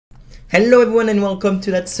Hello everyone and welcome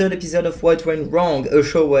to that third episode of What Went Wrong, a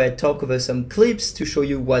show where I talk over some clips to show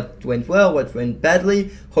you what went well, what went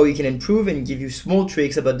badly, how you can improve, and give you small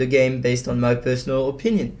tricks about the game based on my personal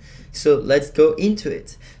opinion. So let's go into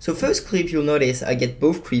it. So first clip, you'll notice I get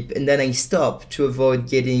both creep and then I stop to avoid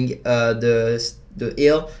getting the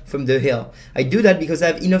heal from the heal. I do that because I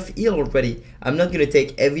have enough heal already. I'm not gonna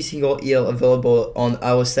take every single heal available on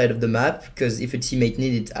our side of the map, because if a teammate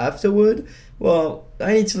needs it afterward, well,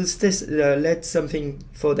 I need to let something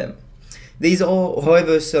for them. There is,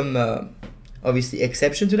 however, some obviously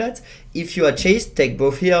exception to that. If you are chased, take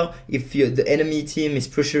both heal. If the enemy team is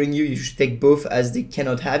pressuring you, you should take both, as they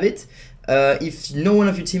cannot have it. If no one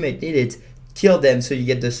of your teammates need it, kill them so you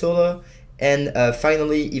get the solo. And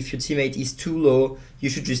finally, if your teammate is too low,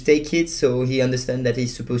 you should just take it so he understands that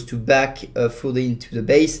he's supposed to back fully into the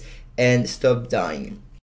base and stop dying.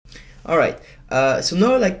 Alright, so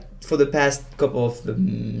now, like, for the past couple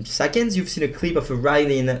of seconds, you've seen a clip of a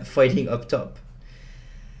Rylin fighting up top.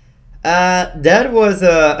 That was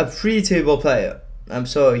a pretty terrible player. I'm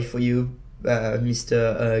sorry for you,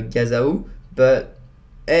 Mr. Gazao, but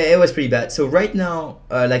it was pretty bad. So right now,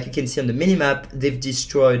 like you can see on the minimap, they've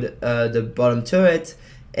destroyed the bottom turret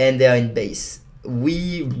and they are in base.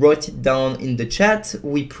 We wrote it down in the chat,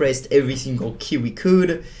 we pressed every single key we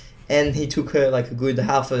could, and he took like a good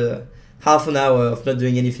half an hour of not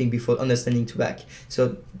doing anything before understanding to back.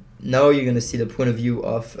 So now you're gonna see the point of view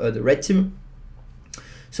of the red team.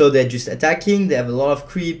 So they're just attacking, they have a lot of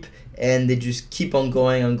creep, and they just keep on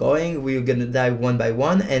going and going. We're gonna die one by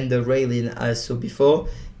one, and the Rylin, as so before,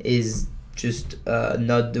 is just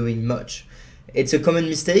not doing much. It's a common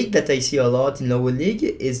mistake that I see a lot in lower league,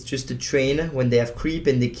 is just a train when they have creep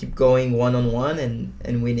and they keep going one-on-one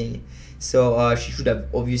and winning. So she should have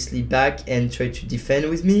obviously back and try to defend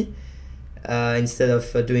with me, instead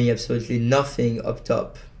of doing absolutely nothing up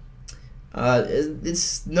top.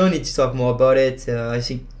 It's no need to talk more about it. I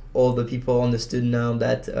think all the people understood now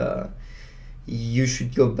that you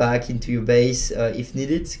should go back into your base if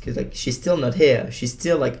needed, because like she's still not here. She's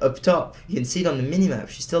still like up top. You can see it on the minimap.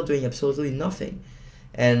 She's still doing absolutely nothing,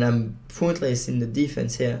 and I'm pointless in the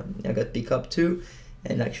defense here. I got pick up too,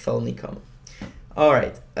 and actually follow me come. All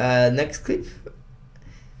right, next clip.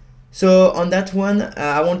 So on that one,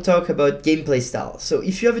 I want to talk about gameplay style. So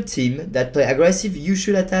if you have a team that play aggressive, you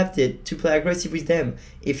should adapt it to play aggressive with them.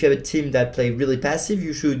 If you have a team that play really passive,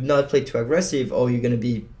 you should not play too aggressive, or you're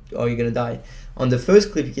gonna die. On the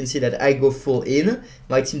first clip, you can see that I go full in.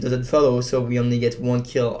 My team doesn't follow, so we only get 1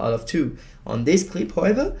 kill out of 2. On this clip,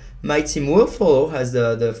 however, my team will follow as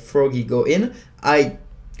the Froggy go in. I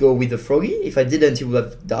go with the Froggy. If I didn't, he would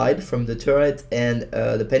have died from the turret and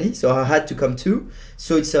the penny, so I had to come too.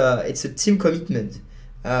 So it's a team commitment.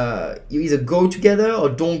 You either go together or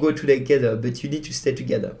don't go together, but you need to stay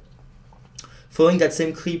together. Following that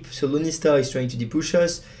same clip, so Lonistar is trying to depush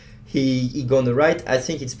us. He go on the right. I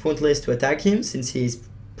think it's pointless to attack him since he is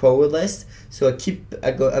powerless, so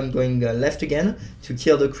I'm going left again to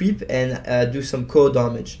kill the creep and do some core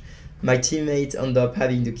damage. My teammate end up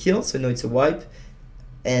having the kill, so now it's a wipe,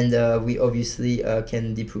 and we obviously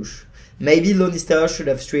can depush. Maybe Lonistar should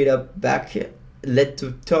have straight up back, let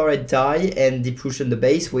the turret die and depush on the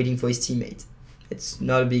base, waiting for his teammate. It's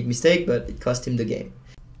not a big mistake, but it cost him the game.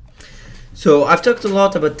 So I've talked a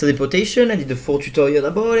lot about teleportation. I did a full tutorial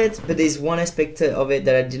about it, but there's one aspect of it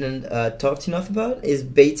that I didn't talk enough about, is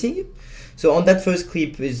baiting. So on that first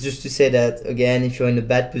clip is just to say that, again, if you're in a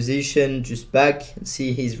bad position, just back,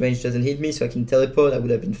 see his range doesn't hit me, so I can teleport. I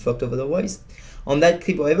would have been fucked up otherwise. On that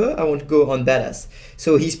clip, however, I want to go on badass.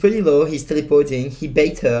 So he's pretty low, he's teleporting, he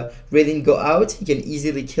bait her, Rylin go out, he can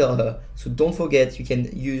easily kill her. So don't forget, you can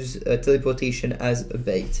use teleportation as a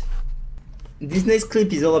bait. This next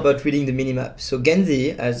clip is all about reading the minimap. So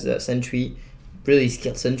Genzi, as a sentry, really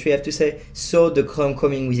skilled sentry I have to say, saw the clone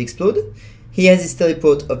coming with explode. He has his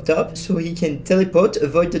teleport up top, so he can teleport,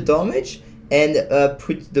 avoid the damage, and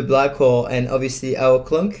put the black hole and obviously our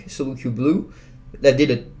clunk, solo queue blue, that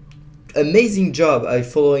did an amazing job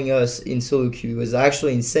following us in solo queue. It was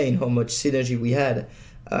actually insane how much synergy we had.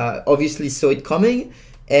 Obviously saw it coming,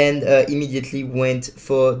 and immediately went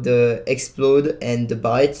for the explode and the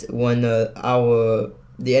bite when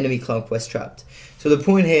the enemy clunk was trapped. So the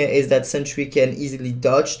point here is that sentry can easily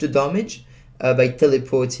dodge the damage by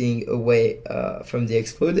teleporting away from the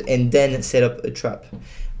explode and then set up a trap.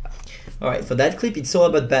 Alright, for that clip, it's all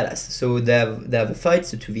about badass. So they have a fight,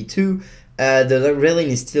 so 2v2. The Rylin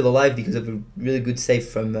is still alive because of a really good save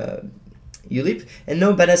from Ulip, and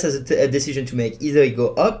now badass has a decision to make. Either he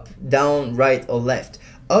go up, down, right, or left.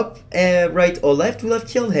 up, right or left will have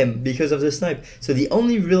killed him because of the snipe. So the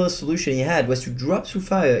only real solution he had was to drop through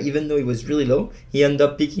fire, even though he was really low. He ended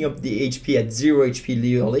up picking up the HP at 0 HP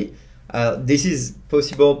literally. This is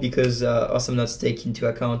possible because Awesomenauts take into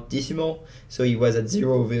account decimal, so he was at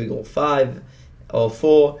 0.5 or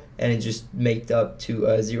 4, and it just made up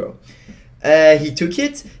to 0. He took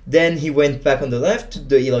it, then he went back on the left to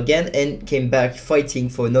the hill again and came back fighting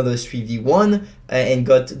for another 3v1 and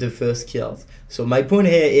got the first kills. So my point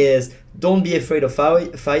here is, don't be afraid of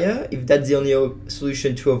fire if that's the only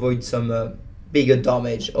solution to avoid some bigger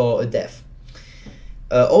damage or a death.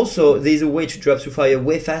 Also, there's a way to drop through fire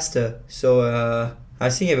way faster, so I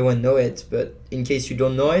think everyone know it, but in case you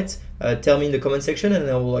don't know it, tell me in the comment section and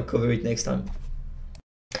I will cover it next time.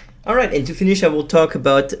 Alright, and to finish I will talk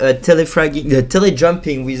about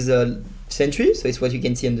tele-jumping with Sentry. So it's what you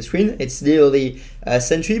can see on the screen. It's literally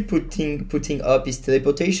Sentry putting up his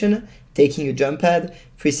teleportation, taking a jump pad,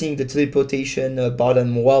 pressing the teleportation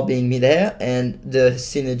button while being mid-air, and the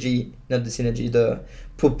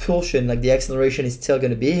propulsion, like the acceleration, is still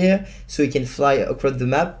going to be here, so he can fly across the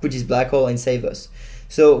map, put his black hole and save us.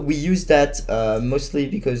 So we use that mostly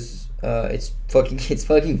because it's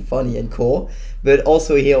fucking funny and cool, but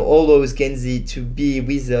also here allows Genzi to be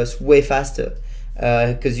with us way faster,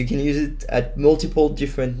 because you can use it at multiple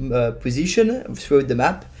different positions throughout the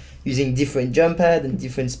map using different jump pad and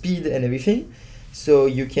different speed and everything, so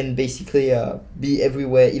you can basically be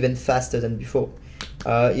everywhere even faster than before.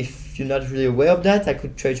 If you're not really aware of that, I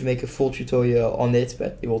could try to make a full tutorial on it,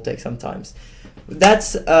 but it will take some time.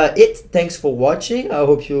 That's it. Thanks for watching. I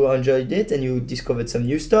hope you enjoyed it and you discovered some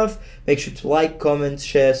new stuff. Make sure to like, comment,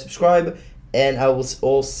 share, subscribe, and I will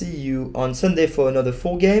all see you on Sunday for another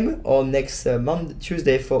full game, or next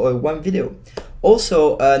Tuesday for one video.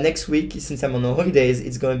 Also, next week, since I'm on holidays,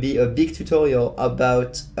 it's going to be a big tutorial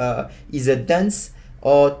about either dance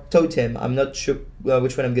or totem. I'm not sure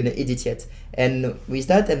which one I'm going to edit yet. And with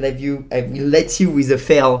that, I will let you with a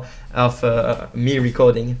fail of me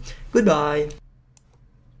recording. Goodbye.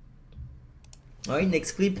 Alright,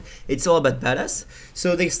 next clip, it's all about badass.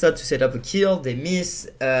 So they start to set up a kill, they miss,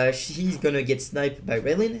 he's gonna get sniped by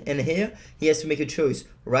Relin, and here he has to make a choice.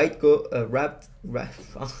 Right, go, rap,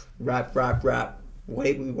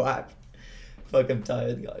 wait, we rap. Fuck, I'm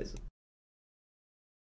tired, guys.